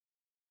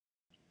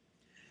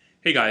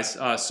Hey guys,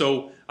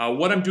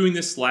 what I'm doing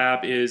this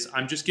lab is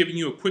I'm just giving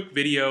you a quick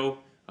video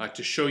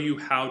to show you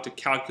how to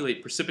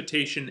calculate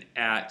precipitation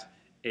at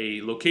a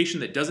location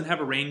that doesn't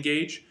have a rain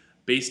gauge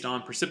based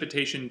on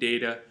precipitation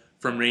data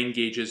from rain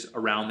gauges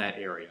around that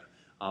area.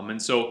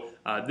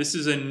 This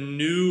is a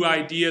new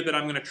idea that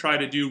I'm going to try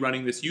to do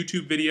running this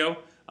YouTube video.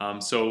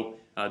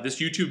 This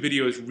YouTube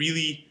video is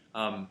really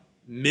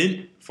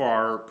meant for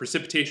our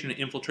precipitation and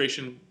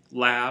infiltration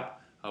lab,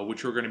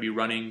 which we're going to be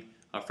running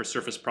for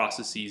surface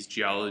processes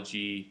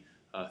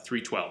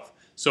GLY312.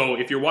 So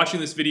if you're watching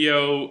this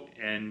video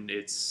and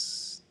it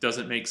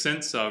doesn't make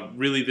sense,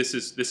 really this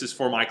is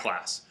for my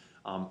class.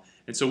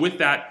 And so with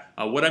that,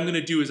 what I'm going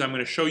to do is I'm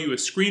going to show you a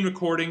screen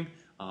recording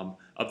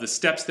of the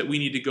steps that we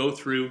need to go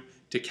through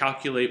to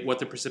calculate what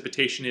the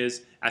precipitation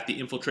is at the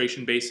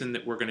infiltration basin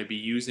that we're going to be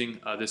using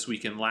this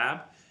week in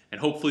lab.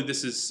 And hopefully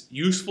this is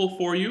useful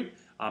for you.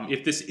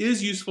 If this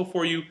is useful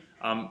for you,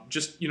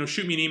 just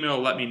shoot me an email,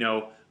 let me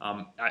know.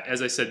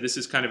 As I said, this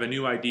is kind of a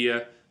new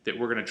idea that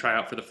we're going to try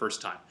out for the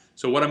first time.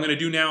 So what I'm going to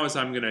do now is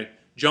I'm going to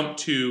jump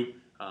to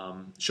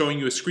showing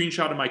you a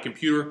screenshot of my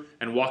computer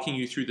and walking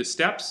you through the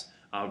steps.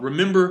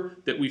 Remember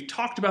that we've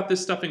talked about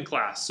this stuff in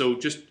class, so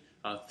just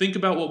think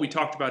about what we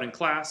talked about in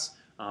class.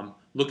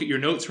 Look at your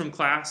notes from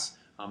class.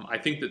 I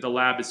think that the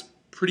lab is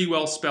pretty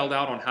well spelled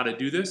out on how to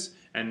do this,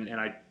 and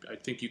I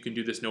think you can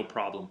do this no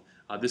problem.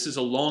 This is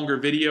a longer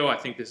video. I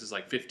think this is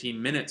like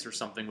 15 minutes or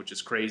something, which is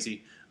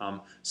crazy.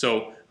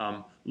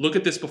 Look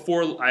at this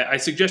before. I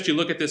suggest you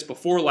look at this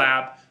before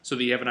lab so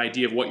that you have an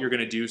idea of what you're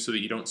going to do so that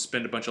you don't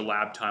spend a bunch of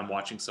lab time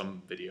watching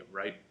some video,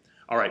 right?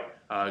 All right.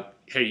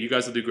 Hey, you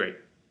guys will do great.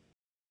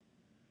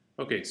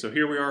 Okay, so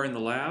here we are in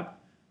the lab.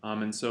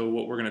 And so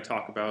what we're going to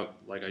talk about,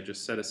 like I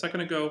just said a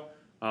second ago,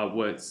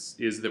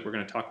 is that we're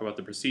going to talk about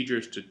the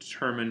procedures to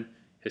determine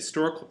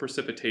historical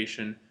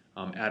precipitation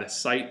at a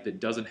site that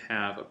doesn't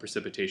have a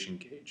precipitation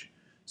gauge.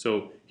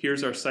 So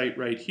here's our site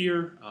right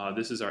here.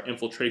 This is our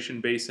infiltration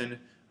basin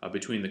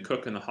between the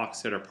Cook and the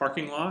Hockstetter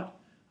parking lot.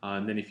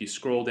 And then if you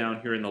scroll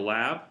down here in the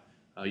lab,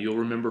 you'll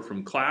remember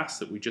from class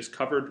that we just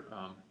covered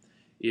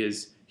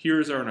here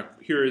is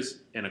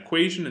an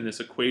equation, and this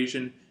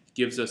equation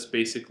gives us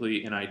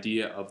basically an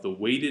idea of the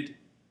weighted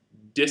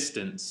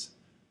distance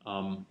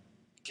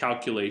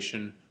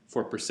calculation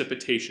for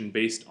precipitation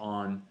based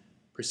on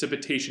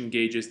precipitation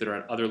gauges that are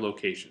at other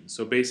locations.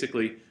 So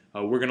basically,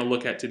 we're going to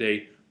look at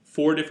today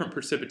 4 different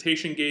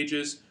precipitation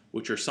gauges,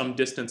 which are some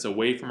distance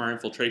away from our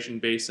infiltration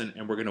basin,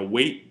 and we're going to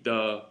weight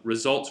the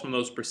results from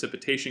those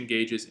precipitation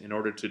gauges in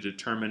order to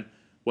determine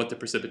what the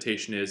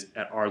precipitation is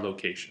at our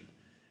location.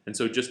 And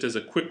so just as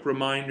a quick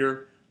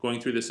reminder, going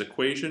through this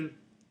equation,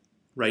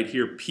 right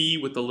here, P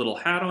with the little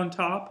hat on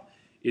top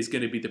is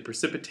going to be the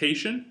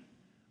precipitation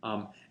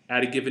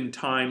at a given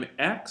time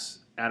X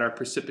at our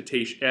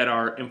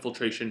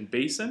infiltration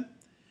basin,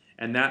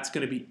 and that's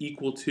going to be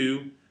equal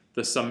to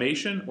the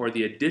summation or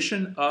the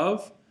addition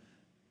of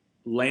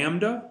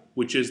lambda,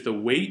 which is the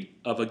weight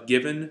of a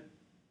given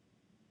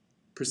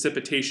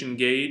precipitation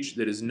gauge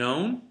that is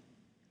known,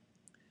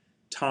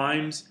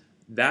 times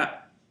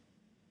that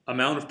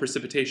amount of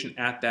precipitation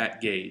at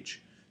that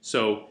gauge.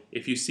 So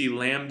if you see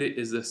lambda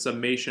is the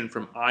summation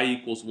from I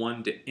equals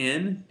 1 to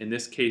n, in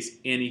this case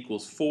n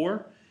equals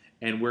 4,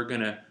 and we're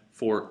going to,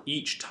 for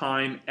each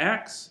time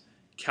x,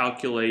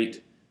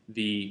 calculate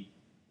the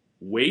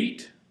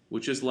weight,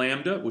 which is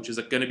lambda, which is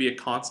going to be a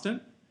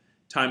constant,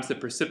 times the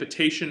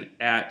precipitation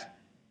at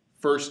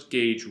first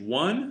gauge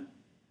 1,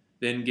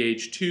 then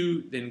gauge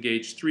 2, then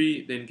gauge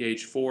 3, then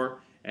gauge 4,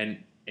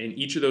 and in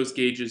each of those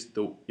gauges,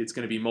 it's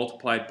going to be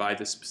multiplied by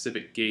the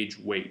specific gauge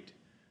weight.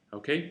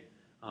 Okay?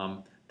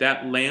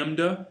 That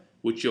lambda,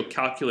 which you'll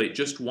calculate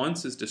just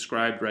once, is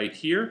described right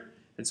here.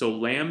 And so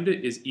lambda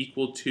is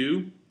equal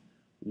to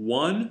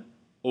 1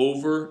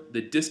 over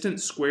the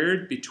distance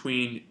squared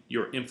between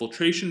your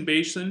infiltration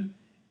basin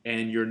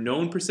and your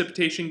known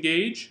precipitation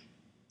gauge,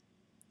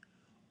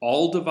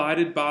 all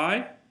divided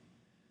by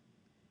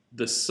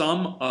the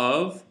sum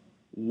of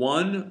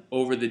 1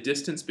 over the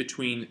distance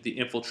between the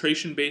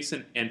infiltration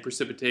basin and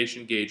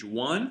precipitation gauge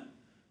 1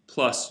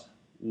 plus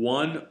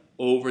 1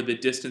 over the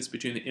distance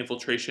between the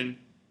infiltration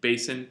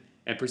basin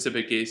and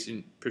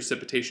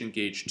precipitation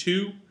gauge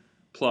 2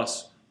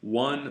 plus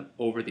 1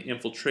 over the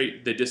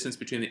distance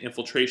between the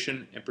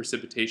infiltration and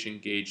precipitation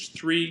gauge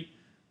 3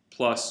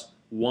 plus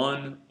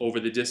 1 over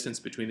the distance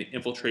between the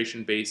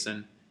infiltration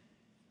basin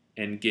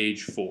and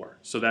gauge 4.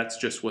 So that's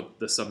just what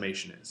the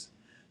summation is.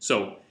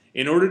 So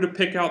in order to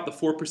pick out the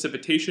 4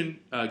 precipitation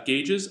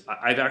gauges,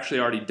 I've actually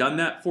already done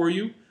that for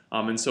you.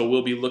 And so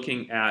we'll be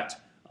looking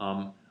at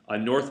a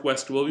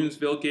Northwest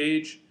Williamsville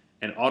gauge,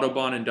 an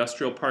Audubon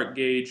Industrial Park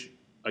gauge,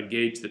 a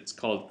gauge that's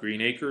called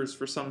Green Acres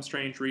for some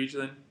strange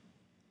reason,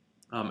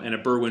 and a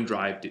Berwyn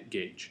Drive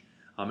gauge.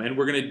 And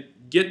we're going to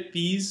get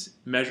these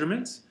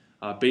measurements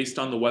based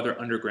on the Weather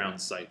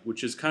Underground site,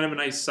 which is kind of a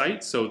nice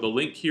site. So the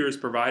link here is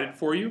provided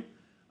for you.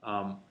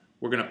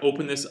 We're going to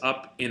open this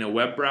up in a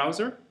web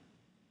browser.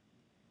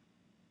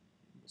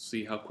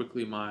 See how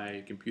quickly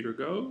my computer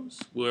goes.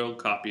 We'll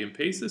copy and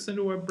paste this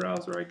into a web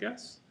browser, I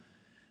guess.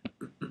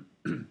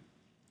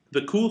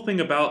 The cool thing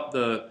about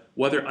the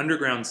Weather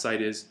Underground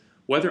site is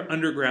Weather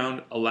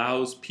Underground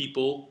allows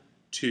people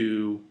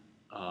to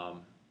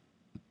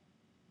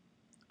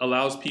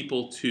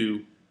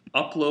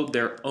upload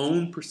their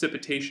own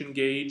precipitation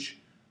gauge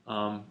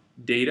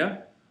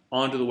data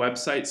onto the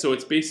website. So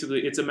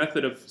it's a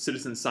method of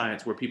citizen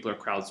science where people are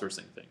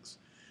crowdsourcing things.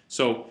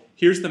 So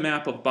here's the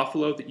map of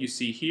Buffalo that you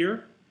see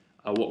here.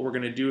 What we're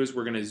going to do is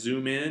we're going to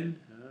zoom in.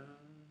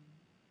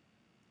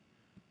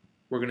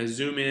 We're going to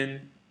zoom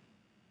in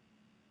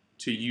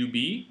to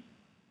UB.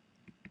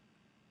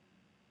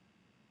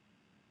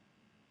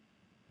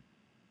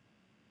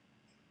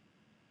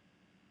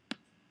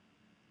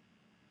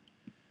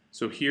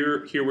 So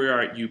here we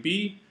are at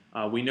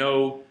UB. We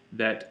know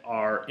that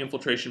our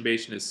infiltration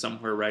basin is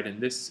somewhere right in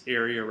this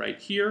area right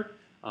here.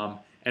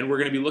 And we're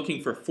going to be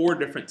looking for 4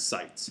 different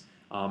sites.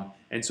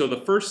 And so the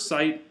first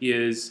site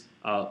is,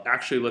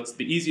 the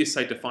easiest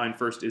site to find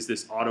first is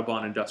this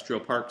Audubon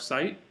Industrial Park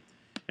site.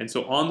 And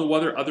so on the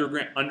Weather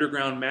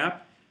Underground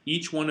map,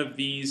 each one of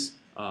these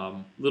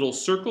little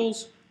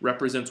circles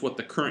represents what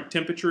the current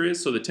temperature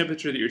is. So the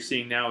temperature that you're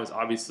seeing now is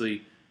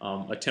obviously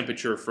a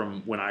temperature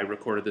from when I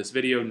recorded this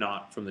video,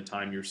 not from the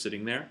time you're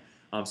sitting there.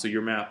 So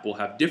your map will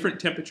have different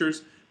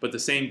temperatures, but the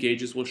same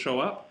gauges will show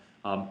up.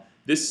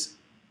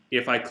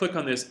 If I click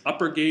on this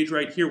upper gauge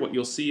right here, what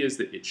you'll see is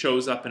that it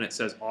shows up and it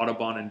says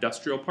Audubon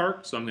Industrial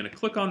Park. So I'm going to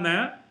click on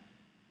that.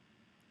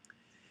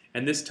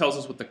 And this tells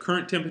us what the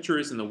current temperature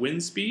is and the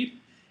wind speed.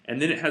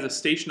 And then it has a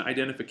station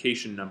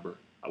identification number.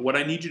 What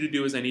I need you to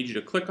do is I need you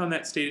to click on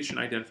that station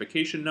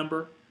identification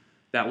number.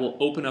 That will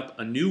open up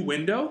a new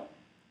window.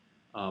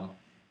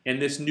 And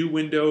this new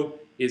window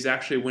is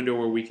actually a window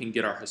where we can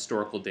get our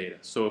historical data.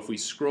 So if we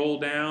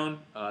scroll down,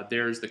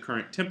 there's the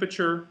current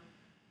temperature.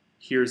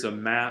 Here's a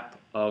map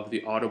of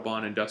the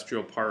Audubon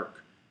Industrial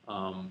Park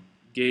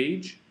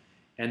gauge.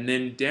 And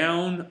then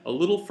down a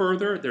little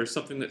further, there's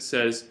something that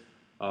says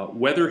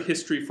Weather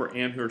History for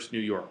Amherst, New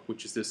York,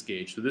 which is this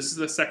gauge. So this is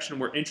the section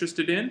we're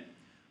interested in.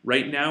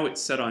 Right now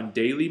it's set on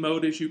daily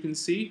mode, as you can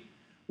see.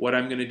 What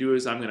I'm going to do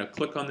is I'm going to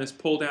click on this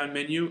pull-down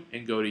menu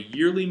and go to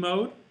yearly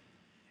mode.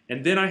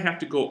 And then I have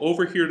to go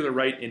over here to the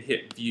right and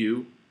hit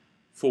View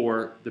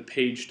for the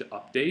page to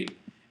update.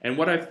 And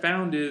what I've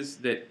found is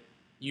that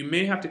you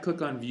may have to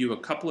click on View a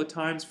couple of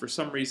times. For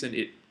some reason,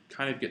 it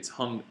kind of gets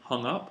hung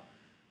up.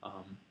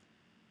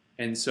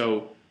 And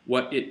so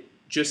what it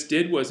just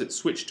did was it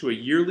switched to a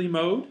yearly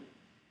mode.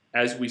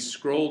 As we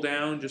scroll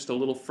down just a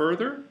little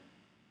further,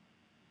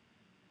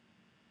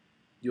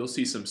 you'll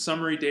see some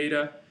summary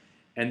data.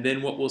 And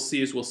then what we'll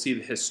see is we'll see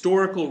the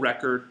historical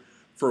record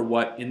for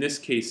what, in this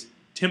case,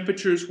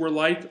 temperatures were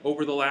like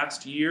over the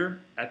last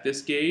year at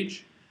this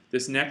gauge.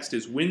 This next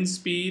is wind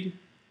speed.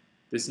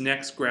 This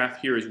next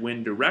graph here is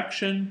wind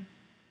direction.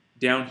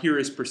 Down here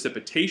is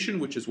precipitation,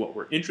 which is what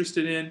we're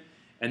interested in.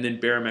 And then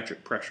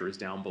barometric pressure is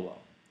down below.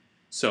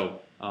 So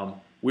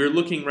we're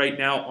looking right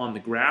now on the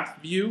graph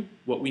view.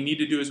 What we need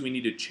to do is we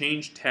need to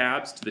change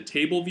tabs to the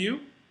table view.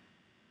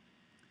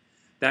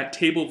 That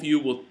table view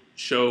will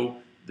show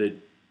the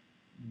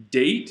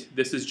date.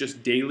 This is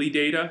just daily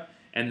data.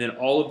 And then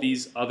all of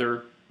these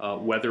other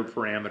weather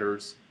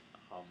parameters.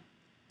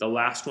 The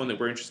last one that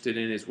we're interested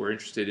in is we're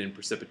interested in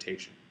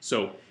precipitation.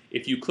 So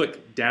if you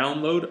click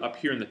download up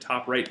here in the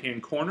top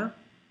right-hand corner,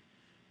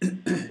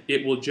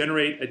 it will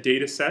generate a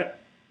data set,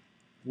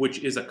 which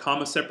is a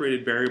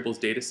comma-separated variables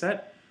data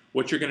set.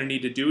 What you're going to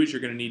need to do is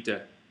you're going to need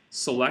to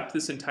select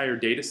this entire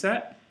data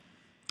set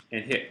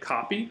and hit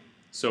copy.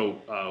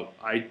 So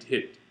I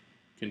hit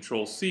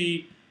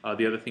Control-C.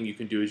 The other thing you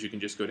can do is you can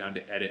just go down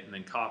to edit and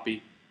then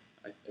copy.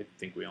 I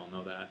think we all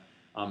know that.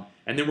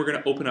 And then we're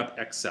going to open up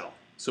Excel.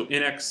 So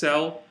in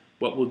Excel,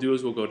 what we'll do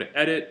is we'll go to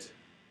edit,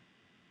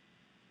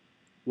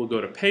 we'll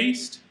go to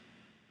paste,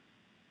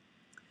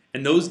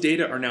 and those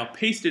data are now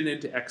pasted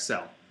into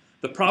Excel.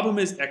 The problem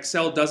is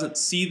Excel doesn't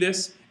see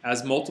this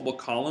as multiple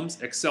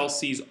columns. Excel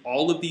sees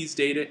all of these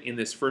data in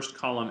this first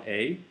column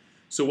A.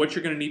 So what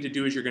you're going to need to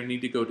do is you're going to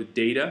need to go to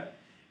data,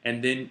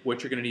 and then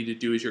what you're going to need to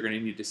do is you're going to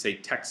need to say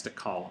text to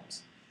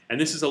columns. And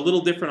this is a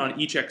little different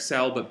on each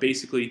Excel, but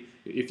basically,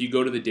 if you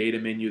go to the data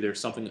menu, there's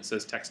something that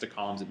says text to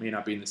columns. It may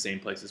not be in the same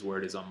places where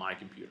it is on my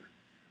computer.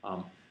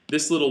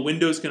 This little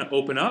window is going to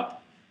open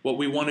up. What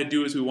we want to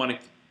do is we want to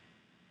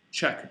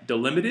check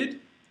delimited.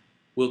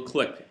 We'll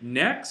click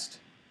next.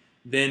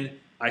 Then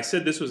I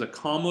said this was a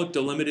comma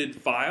delimited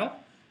file.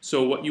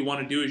 So what you want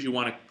to do is you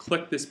want to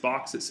click this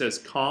box that says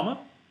comma.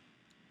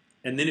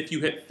 And then if you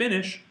hit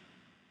finish,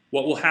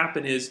 what will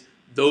happen is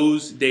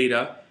those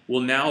data will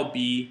now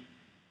be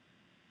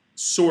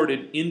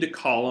sorted into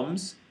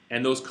columns,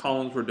 and those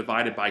columns were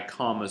divided by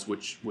commas,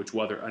 which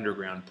Weather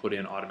Underground put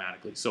in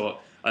automatically. So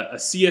a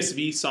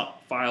CSV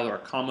file or a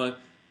comma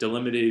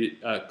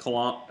delimited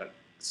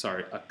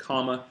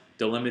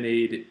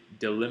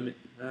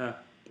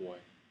boy,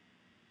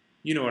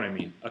 you know what I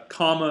mean. A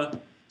comma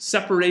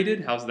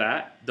separated, how's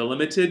that?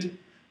 Delimited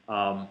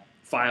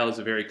file is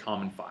a very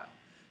common file.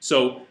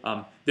 So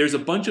there's a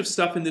bunch of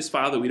stuff in this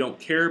file that we don't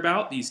care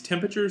about, these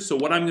temperatures. So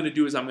what I'm going to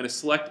do is I'm going to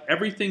select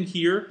everything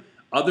here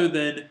other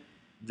than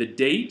the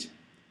date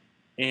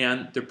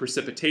and the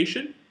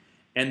precipitation.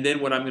 And then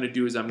what I'm going to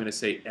do is I'm going to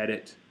say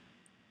edit,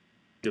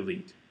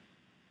 delete.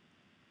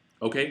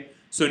 Okay,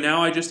 so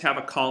now I just have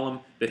a column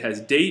that has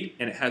date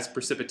and it has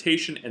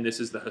precipitation, and this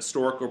is the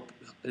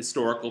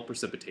historical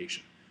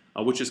precipitation,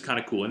 which is kind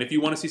of cool. And if you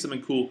want to see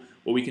something cool,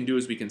 what we can do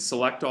is we can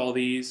select all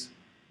these.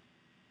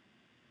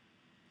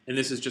 And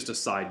this is just a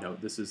side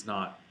note. This is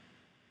not...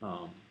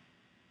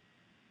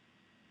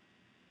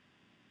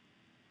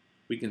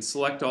 we can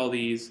select all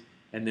these,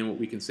 and then what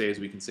we can say is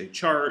we can say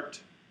chart,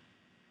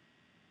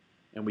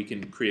 and we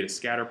can create a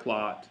scatter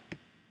plot.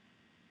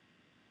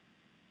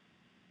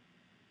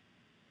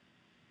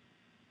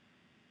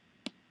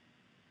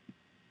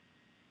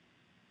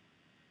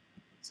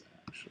 Let's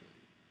actually...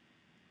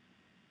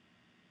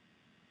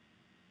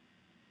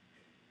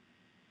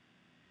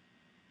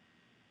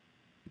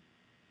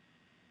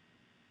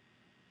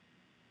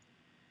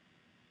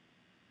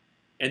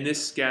 And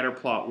this scatter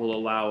plot will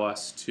allow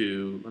us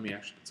to, let me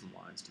actually put some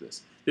lines to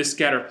this. This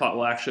scatter plot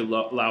will actually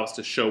allow us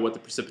to show what the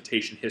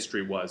precipitation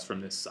history was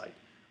from this site.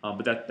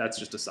 But that's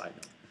just a side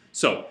note.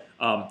 So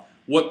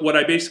what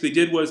I basically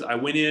did was I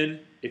went in,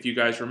 if you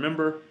guys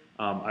remember,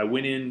 I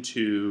went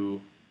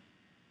into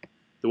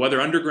the Weather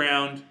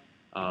Underground.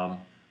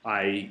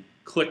 I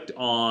clicked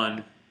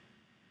on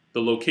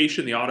the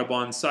location, the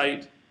Audubon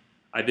site.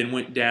 I then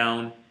went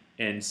down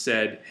and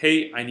said,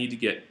 hey, I need to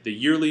get the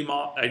yearly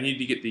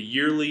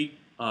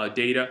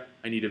data.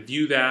 I need to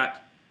view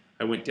that.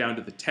 I went down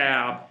to the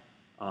tab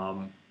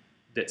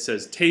that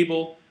says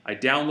table. I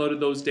downloaded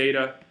those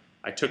data.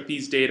 I took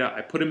these data,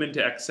 I put them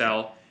into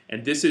Excel,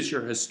 and this is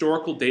your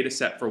historical data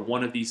set for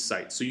one of these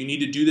sites. So you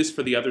need to do this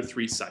for the other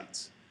 3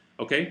 sites.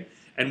 Okay?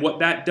 And what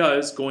that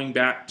does, going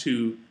back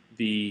to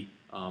the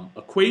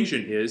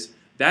equation, is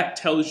that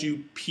tells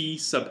you P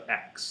sub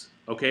x.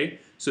 Okay?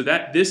 So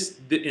that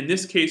in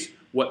this case,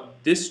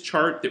 what this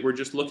chart that we're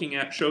just looking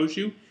at shows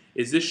you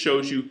is this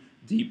shows you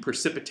the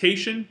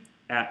precipitation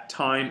at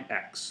time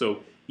x. So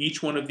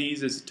each one of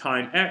these is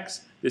time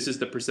x. This is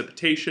the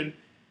precipitation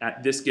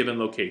at this given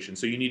location.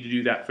 So you need to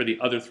do that for the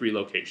other 3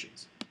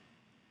 locations.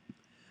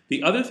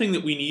 The other thing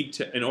that we need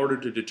to, in order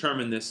to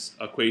determine this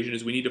equation,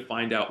 is we need to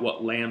find out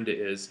what lambda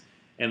is.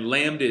 And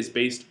lambda is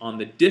based on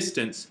the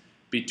distance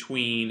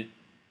between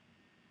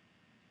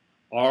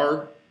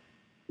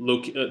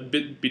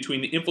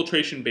between the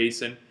infiltration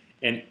basin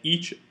and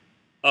each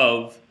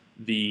of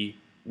the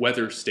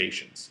weather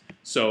stations.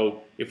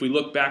 So if we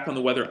look back on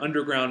the Weather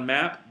Underground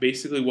map,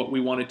 basically what we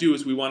want to do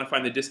is we want to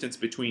find the distance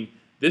between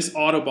this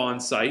Audubon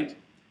site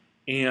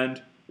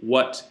and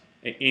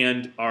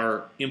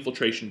our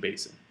infiltration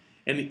basin.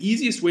 And the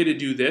easiest way to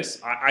do this,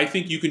 I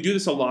think you can do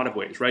this a lot of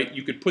ways, right?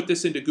 You could put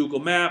this into Google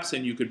Maps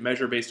and you could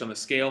measure based on the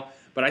scale,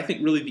 but I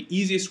think really the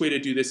easiest way to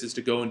do this is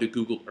to go into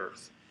Google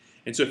Earth.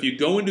 And so if you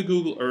go into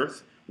Google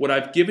Earth, what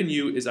I've given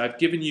you is I've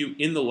given you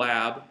in the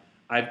lab,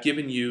 I've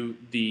given you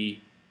the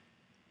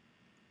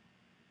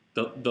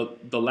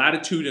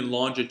latitude and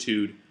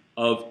longitude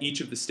of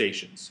each of the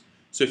stations.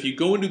 So if you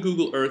go into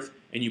Google Earth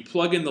and you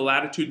plug in the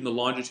latitude and the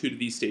longitude of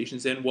these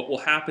stations in, what will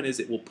happen is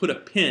it will put a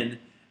pin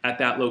at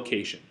that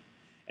location.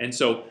 And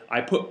so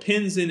I put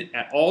pins in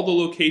at all the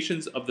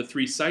locations of the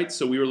 3 sites.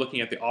 So we were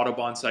looking at the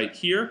Audubon site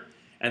here,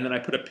 and then I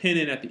put a pin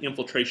in at the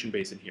infiltration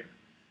basin here.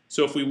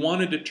 So if we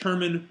want to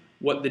determine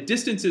what the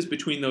distance is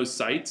between those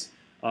sites,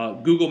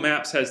 Google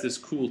Maps has this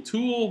cool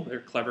tool,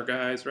 they're clever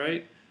guys,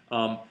 right?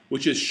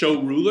 Which is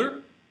Show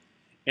Ruler.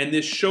 And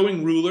this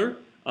showing ruler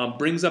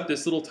brings up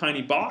this little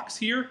tiny box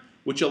here,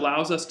 which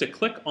allows us to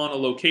click on a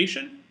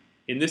location.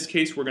 In this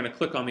case, we're going to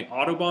click on the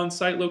Audubon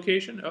site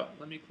location. Oh,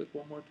 let me click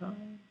one more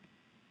time.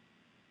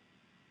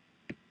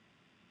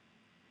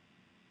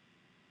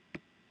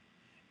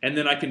 And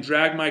then I can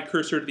drag my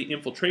cursor to the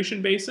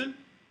infiltration basin.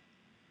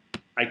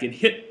 I can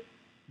hit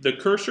the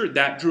cursor.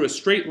 That drew a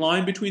straight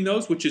line between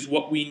those, which is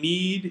what we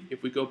need.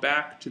 If we go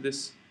back to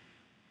this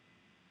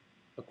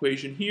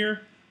equation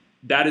here,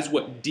 that is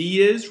what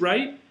D is,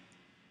 right?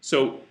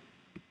 So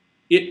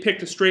it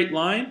picked a straight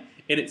line,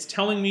 and it's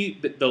telling me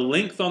that the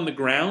length on the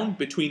ground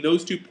between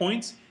those 2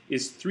 points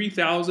is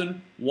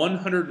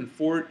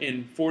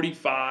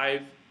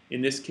 3,145,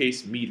 in this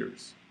case,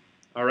 meters.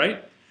 All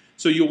right?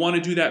 So you'll want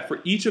to do that for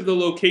each of the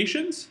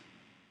locations.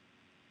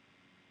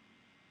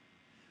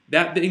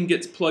 That then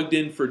gets plugged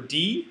in for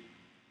D,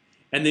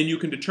 and then you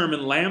can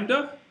determine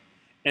lambda.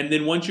 And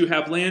then once you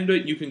have lambda,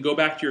 you can go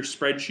back to your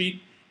spreadsheet.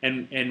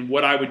 And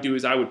what I would do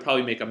is I would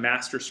probably make a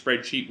master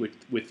spreadsheet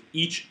with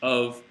each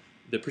of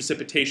the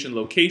precipitation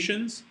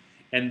locations,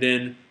 and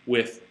then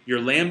with your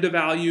lambda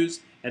values.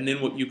 And then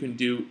what you can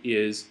do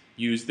is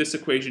use this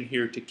equation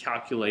here to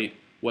calculate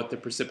what the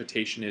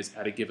precipitation is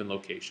at a given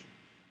location.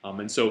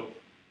 And so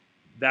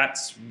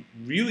that's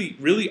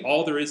really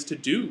all there is to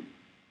do.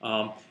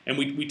 And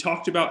we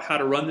talked about how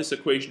to run this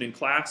equation in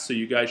class, so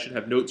you guys should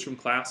have notes from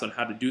class on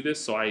how to do this.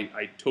 So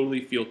I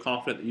totally feel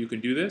confident that you can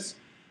do this.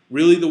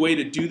 Really, the way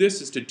to do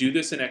this is to do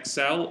this in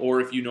Excel, or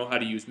if you know how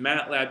to use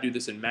MATLAB, do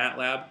this in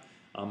MATLAB.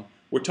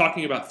 We're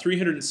talking about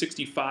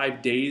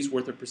 365 days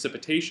worth of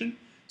precipitation.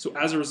 So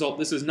as a result,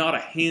 this is not a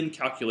hand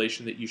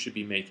calculation that you should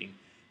be making.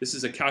 This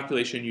is a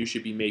calculation you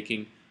should be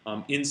making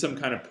in some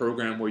kind of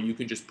program where you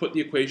can just put the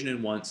equation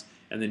in once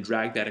and then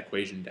drag that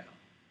equation down.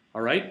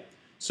 All right?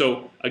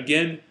 So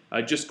again,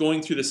 just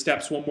going through the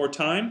steps one more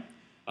time,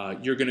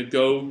 you're going to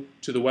go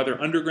to the Weather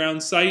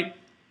Underground site.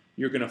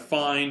 You're going to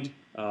find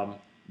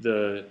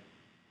the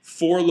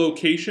 4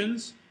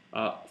 locations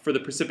for the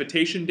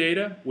precipitation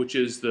data, which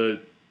is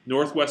the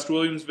Northwest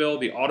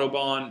Williamsville, the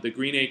Audubon, the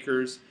Green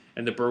Acres,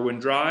 and the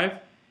Berwyn Drive.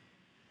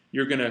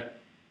 You're going to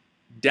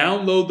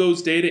download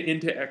those data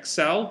into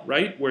Excel,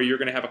 right, where you're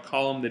going to have a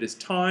column that is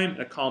time and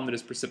a column that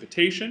is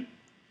precipitation.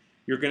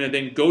 You're going to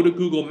then go to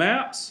Google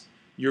Maps.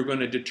 You're going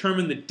to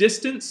determine the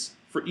distance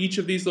for each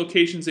of these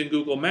locations in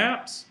Google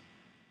Maps.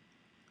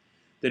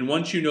 Then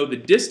once you know the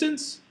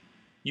distance,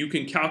 you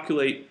can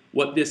calculate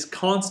what this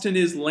constant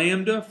is,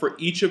 lambda, for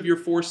each of your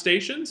 4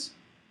 stations.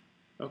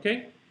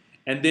 Okay?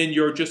 And then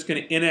you're just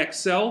going to, in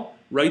Excel,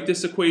 write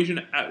this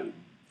equation out,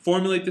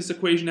 formulate this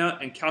equation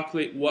out, and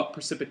calculate what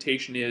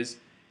precipitation is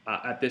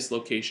at this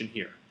location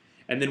here.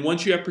 And then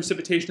once you have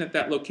precipitation at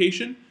that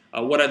location,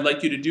 what I'd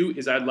like you to do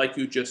is I'd like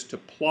you just to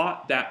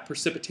plot that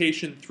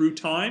precipitation through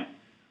time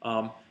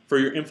for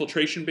your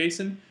infiltration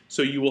basin,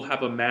 so you will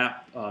have a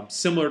map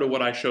similar to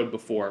what I showed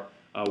before,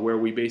 where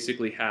we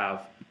basically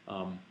have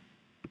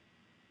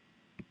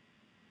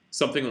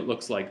something that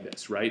looks like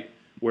this, right?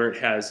 Where it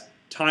has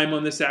time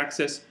on this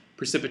axis,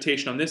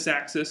 precipitation on this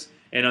axis,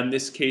 and on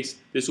this case,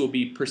 this will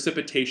be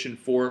precipitation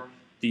for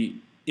the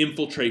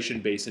infiltration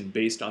basin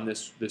based on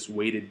this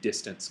weighted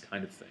distance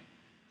kind of thing.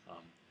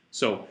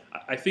 So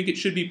I think it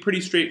should be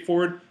pretty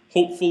straightforward.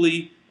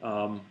 Hopefully,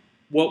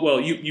 well,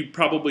 you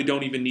probably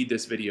don't even need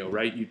this video,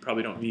 right? You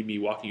probably don't need me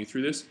walking you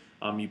through this.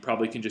 You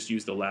probably can just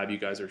use the lab. You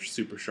guys are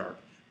super sharp.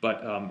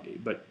 But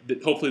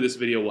hopefully this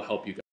video will help you guys.